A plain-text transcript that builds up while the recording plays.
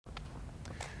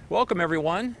Welcome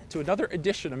everyone to another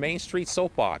edition of Main Street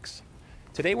Soapbox.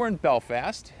 Today we're in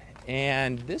Belfast,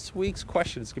 and this week's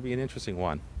question is going to be an interesting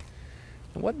one.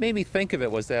 And what made me think of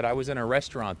it was that I was in a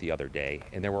restaurant the other day,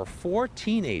 and there were 4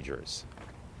 teenagers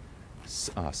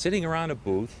sitting around a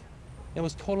booth. It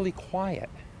was totally quiet.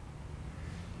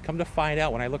 Come to find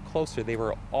out, when I looked closer, they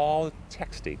were all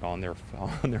texting on their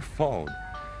phone.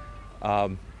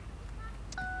 And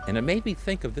it made me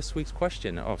think of this week's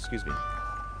question. Oh, excuse me.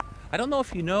 I don't know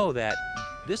if you know that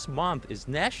this month is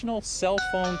National Cell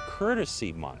Phone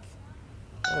Courtesy Month.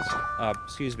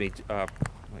 Excuse me.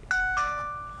 Wait.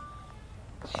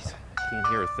 Jeez, I can't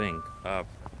hear a thing.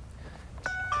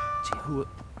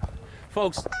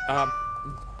 Folks,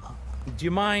 do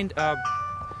you mind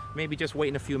maybe just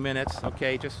waiting a few minutes?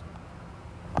 Okay, just.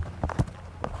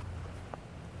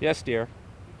 Yes, dear.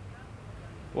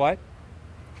 What?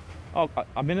 Oh,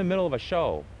 I'm in the middle of a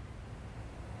show.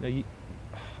 Now,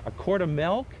 a quart of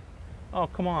milk? Oh,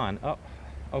 come on. Oh,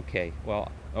 okay.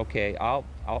 Well, okay. I'll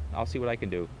see what I can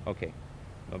do. Okay.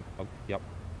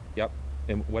 Yep.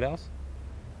 And what else?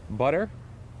 Butter?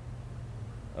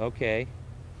 Okay.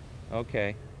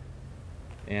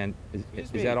 And is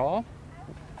that all?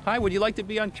 Hi, would you like to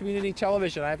be on community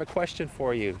television? I have a question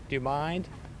for you. Do you mind?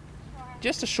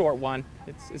 Just a short one.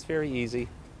 It's very easy.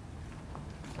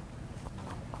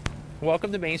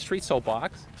 Welcome to Main Street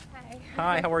Soapbox.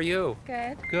 Hi, how are you?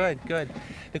 Good. Good.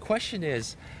 The question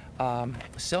is,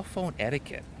 cell phone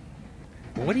etiquette.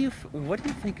 What do you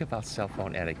think about cell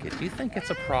phone etiquette? Do you think it's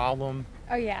a problem?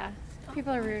 Oh yeah,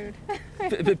 people are rude.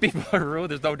 People are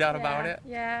rude. There's no doubt about it.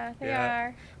 Yeah, they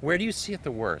are. Where do you see it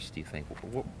the worst? Do you think?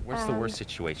 Where's the worst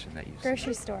situation that you see?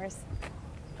 Grocery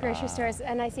stores.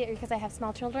 And I see it because I have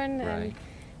small children, and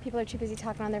people are too busy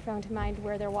talking on their phone to mind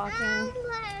where they're walking.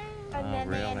 And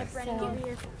then they end up running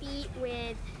your feet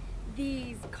with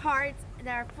these carts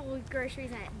that are full of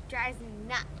groceries, and it drives me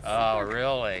nuts. Oh,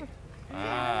 really?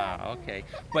 Okay.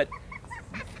 But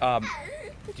are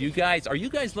you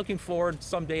guys looking forward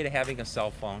someday to having a cell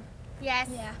phone? Yes.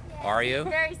 Yeah. Are you?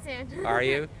 Very soon. Are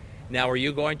you? Now, are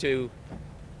you going to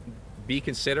be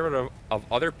considerate of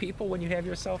other people when you have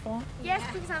your cell phone? Yes,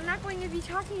 because I'm not going to be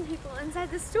talking to people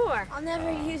inside the store. I'll never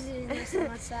use it unless I'm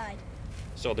outside.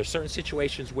 So there's certain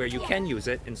situations where you can use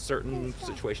it, and certain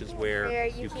situations where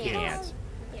you can't.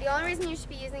 The only reason you should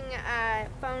be using a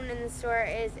phone in the store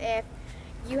is if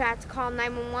you have to call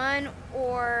 911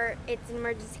 or it's an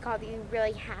emergency call that you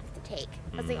really have to take.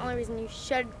 That's the only reason you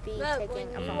should be taking a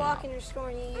phone. When you walk in the store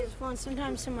and you use a phone,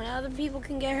 sometimes other people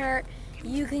can get hurt,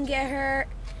 you can get hurt,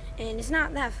 and it's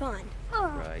not that fun.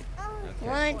 Right. Okay.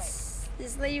 Once,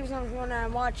 this lady was on the phone and I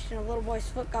watched, and a little boy's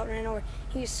foot got ran over.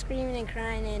 He was screaming and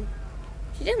crying, and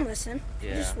she didn't listen.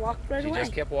 Yeah. She just walked right away. She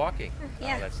just kept walking.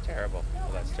 Yeah. Oh, that's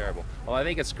terrible. Well, I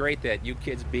think it's great that you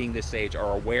kids being this age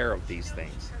are aware of these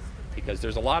things, because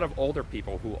there's a lot of older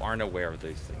people who aren't aware of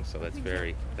these things. So that's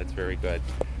very good.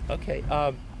 Okay.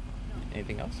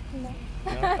 Anything else? No.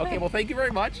 Okay. Well, thank you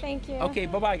very much. Thank you. Okay.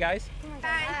 Bye-bye, guys.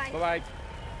 Bye. Bye-bye.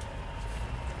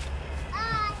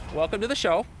 Welcome to the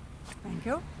show. Thank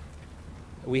you.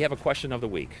 We have a question of the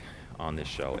week on this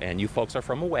show, and you folks are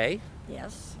from away.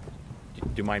 Yes. Do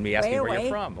you mind me asking where you're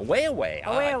from? Way away.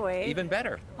 Away. Even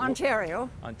better. Ontario.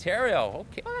 Ontario.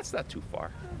 Okay. Well, that's not too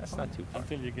far.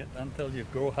 Until you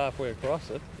go halfway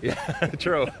across it. Yeah.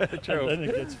 True. And then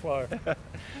it gets far.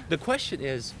 The question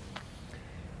is,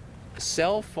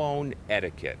 cell phone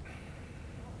etiquette.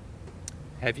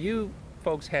 Have you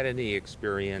folks had any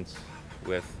experience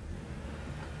with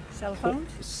Cell phones?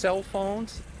 Cell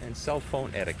phones and cell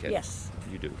phone etiquette? Yes.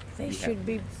 You do. They should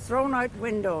be thrown out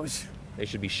windows. They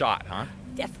should be shot, huh?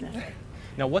 Definitely.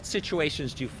 Now, what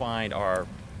situations do you find are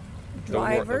the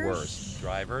worst?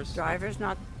 Drivers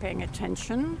not paying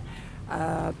attention.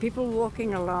 People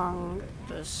walking along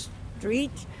the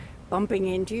street, bumping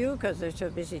into you because they're so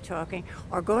busy talking,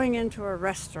 or going into a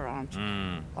restaurant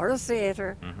or a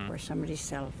theater where somebody's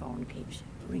cell phone keeps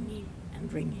ringing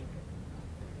and ringing.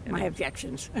 My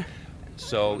objections.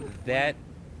 So that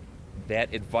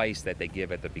advice that they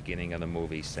give at the beginning of the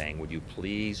movie, saying, "Would you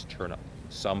please turn up?"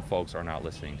 Some folks are not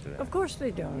listening to that. Of course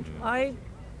they don't. I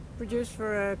produce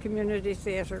for a community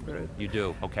theater group. You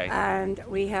do, okay. And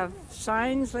we have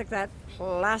signs like that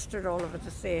plastered all over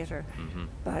the theater.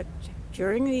 But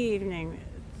during the evening,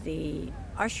 the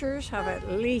ushers have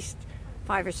at least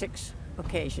 5 or 6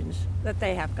 occasions that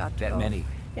they have got to That go. many,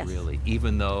 Yes. really,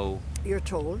 even though You're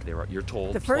told. you're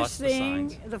told. The plus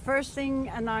first thing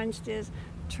signs. announced is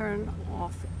turn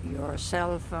off your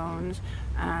cell phones,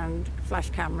 and flash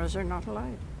cameras are not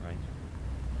allowed. Right.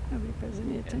 Nobody pays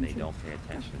any attention. And they don't pay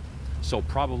attention. So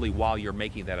probably while you're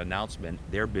making that announcement,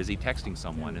 they're busy texting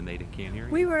someone and they can't hear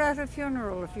you. We were at a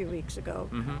funeral a few weeks ago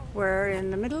where in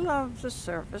the middle of the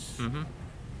service,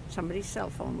 somebody's cell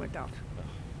phone went off.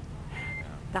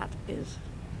 That is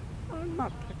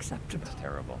not acceptable. It's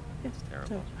terrible. It's terrible.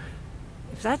 So,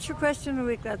 if that's your question of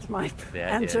the week, that's my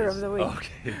That answer is- of the week.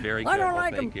 Okay, very good. I don't Well,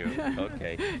 like thank 'em. you.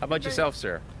 Okay. How about yourself,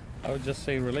 sir? I would just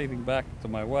say, relating back to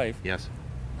my wife, Yes.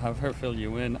 have her fill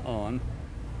you in on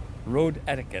road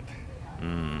etiquette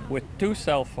with 2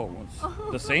 cell phones.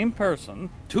 The same person,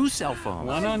 2 cell phones.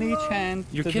 one on each hand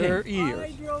You're to kidding. their I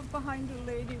ears. drove behind a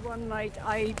lady one night.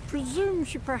 I presume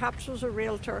she perhaps was a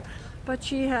realtor, but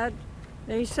she had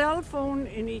a cell phone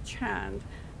in each hand.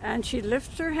 And she'd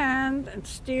lift her hand and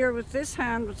steer with this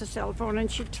hand with the cell phone, and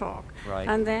she'd talk. Right.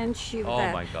 And then she would.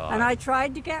 Oh, my God. And I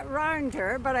tried to get round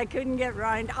her, but I couldn't get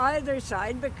round either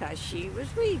side because she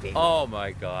was weaving. Oh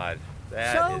my God.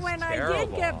 That so is when terrible. I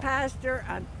did get past her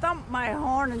and thump my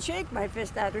horn and shake my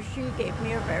fist at her, she gave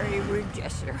me a very rude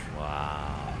gesture.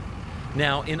 Wow.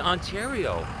 Now in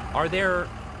Ontario, are there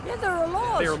Yeah, there are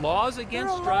laws. laws There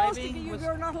against are laws that driving?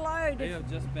 you're not allowed. They have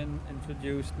just been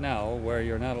introduced now where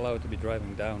you're not allowed to be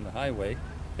driving down the highway.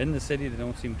 In the city, they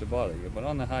don't seem to bother you, but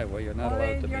on the highway, you're not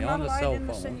allowed to be you're on not the allowed cell in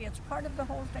the city. phone. It's part of the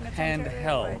whole thing. It's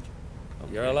Handheld.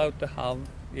 Ontario-wide. You're allowed to have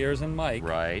ears and mic.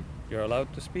 Right, You're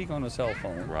allowed to speak on a cell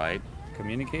phone. right.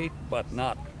 Communicate, but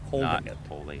not holding Not it.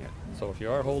 holding it. So if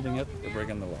you are holding it, you're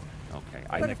breaking the law. Okay.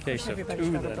 But In the of course, case of everybody's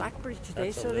 2, got a then BlackBerry today,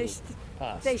 that's a so little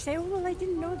pass. they say, "Oh, well, I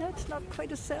didn't know that's not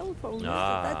quite a cell phone. is it?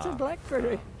 That's a Ah.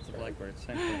 BlackBerry." It's a BlackBerry,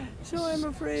 same thing. So I'm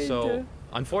afraid. So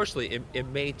unfortunately, it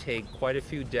may take quite a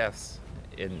few deaths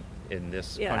in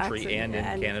this Yeah, country actually, and in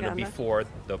and Canada Canada. before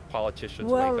the politicians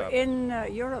well, wake up. in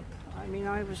Europe, I mean,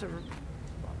 I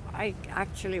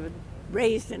actually was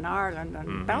raised in Ireland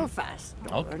and Belfast,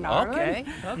 Northern Ireland.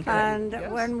 Okay. And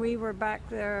Yes. when we were back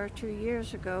there 2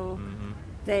 years ago,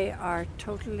 they are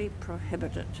totally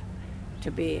prohibited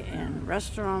to be in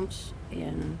restaurants,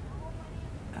 in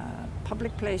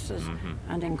public places,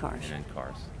 and in cars. And in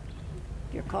cars.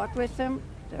 You're caught with them,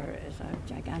 there is a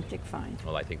gigantic fine.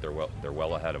 Well, I think they're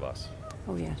well ahead of us.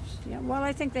 Oh yes, yeah. Well,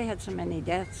 I think they had so many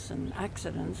deaths and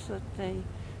accidents that they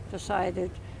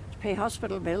decided to pay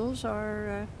hospital bills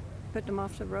or put them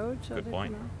off the road. So Good that,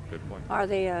 point. Good point. Are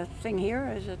they a thing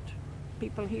here? Is it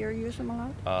people here use them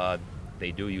a lot?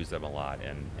 They do use them a lot,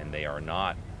 and they are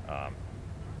not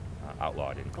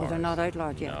outlawed in cars. Oh, they're not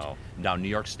outlawed yet. No. Now, New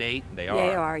York State, they are.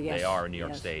 They are, yes. They are in New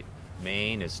York Yes. State.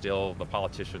 Maine is still, the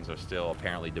politicians are still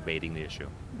apparently debating the issue.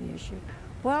 The issue.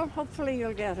 Well, hopefully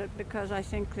you'll get it because I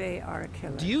think they are a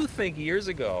killer. Do you think years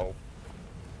ago,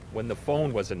 when the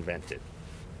phone was invented,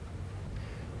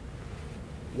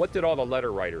 what did all the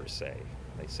letter writers say?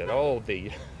 They said, "Oh,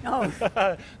 the Oh,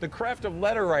 the craft of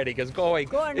letter writing is going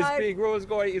Going is out. being is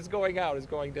going out, is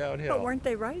going downhill." but weren't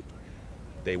they right?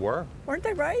 They were. Weren't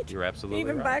they right? You're absolutely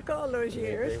Even right. back all those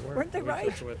years, were. weren't they We right?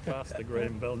 just went past the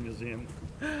Graham Bell Museum.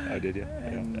 Oh, did you?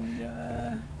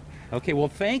 Okay, well,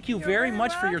 thank you very very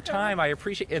much for your welcome. time. I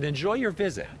appreciate it. And enjoy your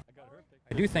visit.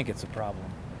 I do think it's a problem.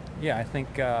 Yeah, I think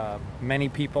many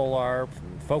people are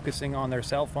focusing on their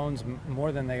cell phones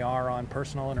more than they are on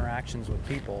personal interactions with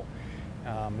people.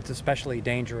 It's especially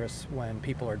dangerous when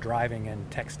people are driving and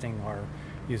texting or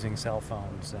using cell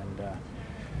phones. And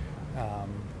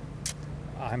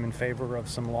I'm in favor of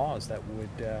some laws that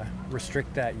would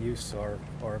restrict that use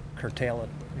or curtail it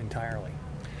entirely.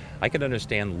 I can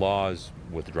understand laws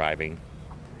with driving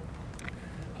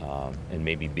and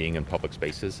maybe being in public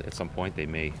spaces at some point. They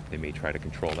may try to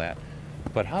control that.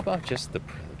 But how about just the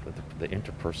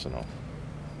interpersonal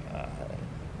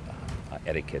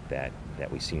etiquette that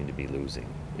we seem to be losing?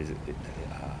 Is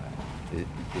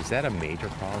that a major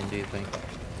problem, do you think?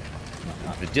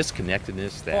 The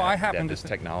disconnectedness that, Well, I happen that to this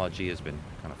technology has been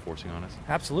kind of forcing on us?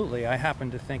 Absolutely, I happen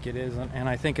to think it is, and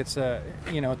I think it's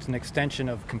it's an extension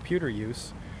of computer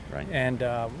use. Right. And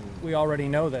we already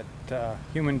know that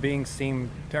human beings seem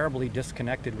terribly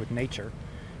disconnected with nature,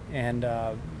 and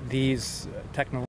these technologies